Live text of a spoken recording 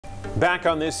Back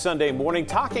on this Sunday morning,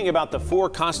 talking about the 4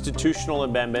 constitutional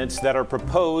amendments that are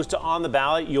proposed on the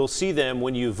ballot. You'll see them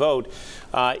when you vote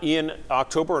in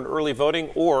October in early voting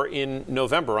or in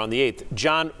November on the 8th.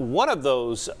 John, one of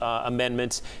those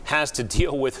amendments has to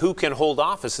deal with who can hold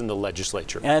office in the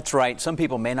legislature. That's right. Some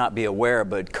people may not be aware,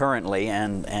 but currently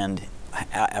and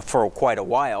for quite a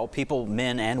while, people,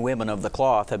 men and women of the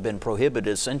cloth, have been prohibited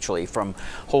essentially from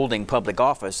holding public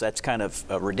office. That's kind of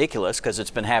ridiculous because it's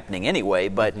been happening anyway,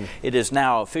 but it is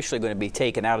now officially going to be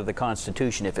taken out of the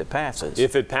Constitution if it passes.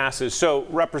 If it passes. So,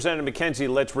 Representative McKenzie,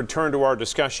 let's return to our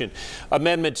discussion.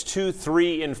 Amendments 2,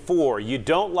 3, and 4. You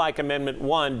don't like Amendment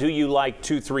 1. Do you like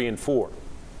 2, 3, and 4?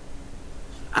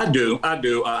 I do.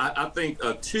 I think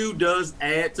 2 does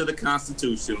add to the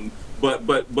Constitution, but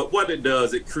what it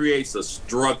does, it creates a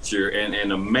structure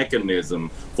and a mechanism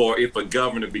for if a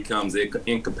governor becomes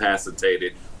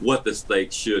incapacitated, what the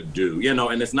state should do.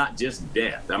 And it's not just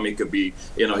death. I mean, it could be,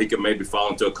 he could maybe fall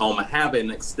into a coma, have an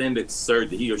extended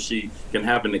surgery. He or she can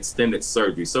have an extended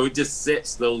surgery. So it just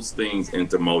sets those things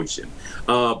into motion.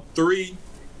 3.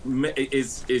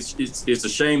 It's a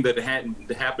shame that it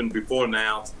hadn't happened before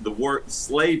now. The word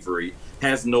slavery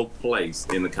has no place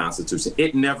in the Constitution.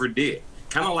 It never did.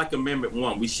 Kind of like Amendment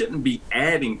 1, we shouldn't be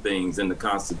adding things in the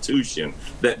Constitution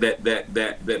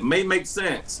that may make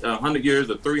sense 100 years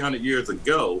or 300 years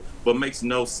ago, but makes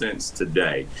no sense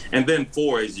today. And then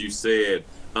 4, as you said,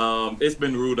 it's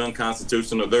been ruled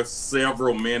unconstitutional. There's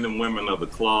several men and women of the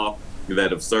cloth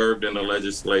that have served in the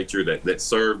legislature that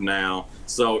serve now.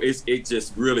 So it's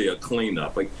just really a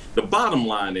cleanup. Like, the bottom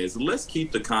line is, let's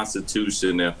keep the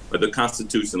Constitution of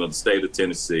the state of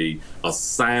Tennessee a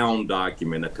sound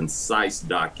document, a concise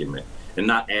document, and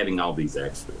not adding all these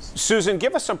extras. Susan,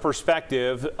 give us some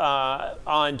perspective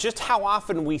on just how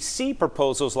often we see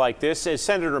proposals like this. As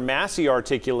Senator Massey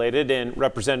articulated and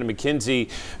Representative McKenzie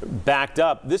backed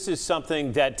up, this is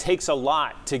something that takes a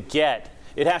lot to get.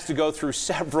 It has to go through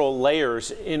several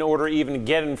layers in order to even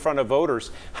get in front of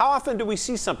voters. How often do we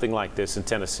see something like this in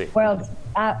Tennessee? Well,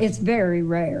 it's very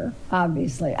rare,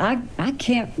 obviously. I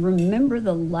can't remember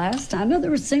the last time. I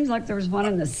know seems like there was one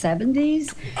in the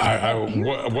 70s.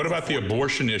 What about the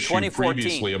abortion issue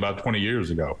previously, about 20 years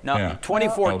ago? No, yeah.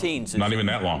 2014. Well, not even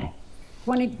that long.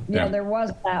 There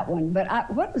was that one. But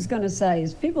what I was going to say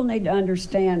is people need to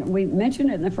understand, we mentioned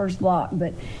it in the first block,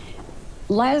 but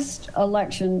last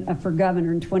election for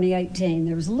governor in 2018,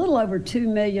 there was a little over 2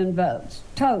 million votes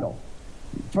total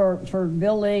for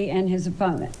Bill Lee and his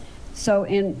opponent. So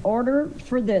in order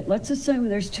for that, let's assume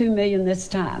there's 2 million this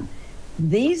time.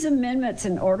 These amendments,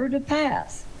 in order to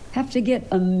pass, have to get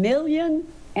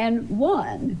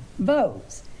 1,000,001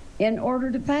 votes in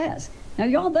order to pass. Now,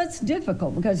 y'all, that's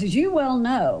difficult because, as you well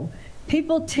know,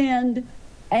 people tend,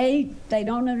 they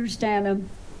don't understand them.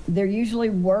 They're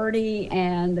usually wordy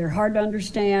and they're hard to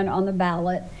understand on the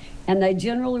ballot, and they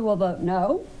generally will vote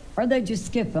no, or they just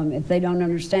skip them if they don't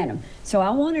understand them. So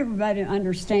I want everybody to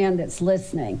understand that's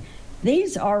listening.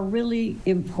 These are really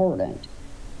important.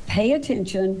 Pay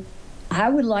attention. I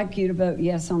would like you to vote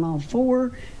yes on all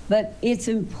 4, but it's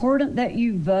important that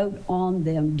you vote on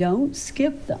them. Don't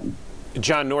skip them.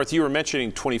 John North, you were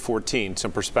mentioning 2014,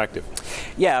 some perspective.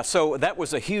 Yeah, so that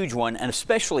was a huge one, and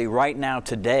especially right now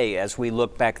today, as we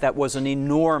look back, that was an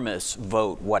enormous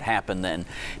vote, what happened then.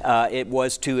 It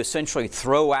was to essentially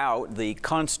throw out the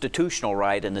constitutional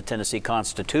right in the Tennessee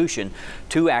Constitution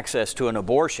to access to an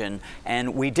abortion,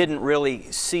 and we didn't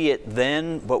really see it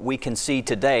then, but we can see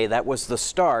today. That was the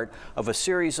start of a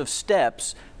series of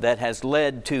steps that has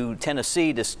led to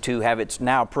Tennessee to have its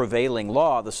now prevailing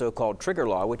law, the so-called trigger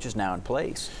law, which is now in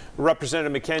place.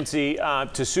 Representative McKenzie,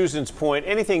 to Susan's point,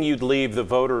 anything you'd leave the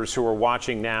voters who are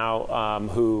watching now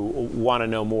who want to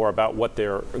know more about what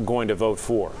they're going to vote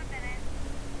for?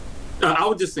 I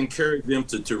would just encourage them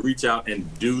to reach out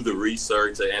and do the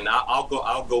research, and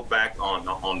I'll go back on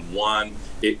 1.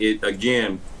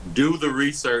 Again, do the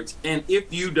research, and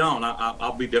if you don't,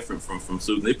 I'll be different from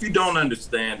Susan. If you don't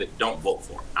understand it, don't vote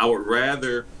for it. I would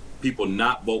rather people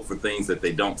not vote for things that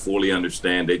they don't fully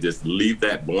understand. They just leave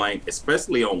that blank,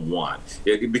 especially on 1,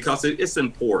 because it's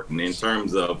important in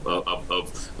terms of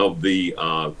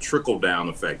the trickle-down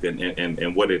effect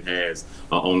and what it has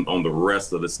on the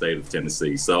rest of the state of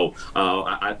Tennessee. So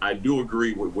I do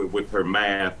agree with her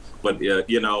math, but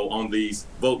on these,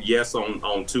 vote yes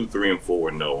on 2, 3, and 4,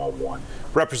 and no on 1.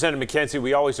 Representative McKenzie,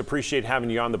 we always appreciate having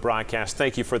you on the broadcast.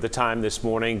 Thank you for the time this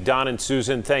morning. Don and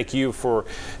Susan, thank you for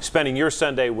spending your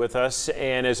Sunday with with us.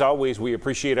 And as always, we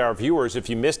appreciate our viewers. If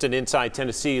you missed an Inside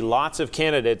Tennessee, lots of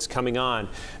candidates coming on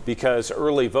because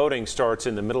early voting starts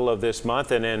in the middle of this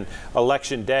month, and then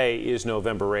Election Day is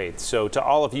November 8th. So to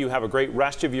all of you, have a great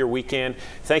rest of your weekend.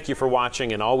 Thank you for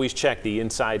watching, and always check the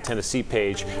Inside Tennessee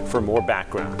page for more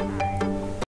background.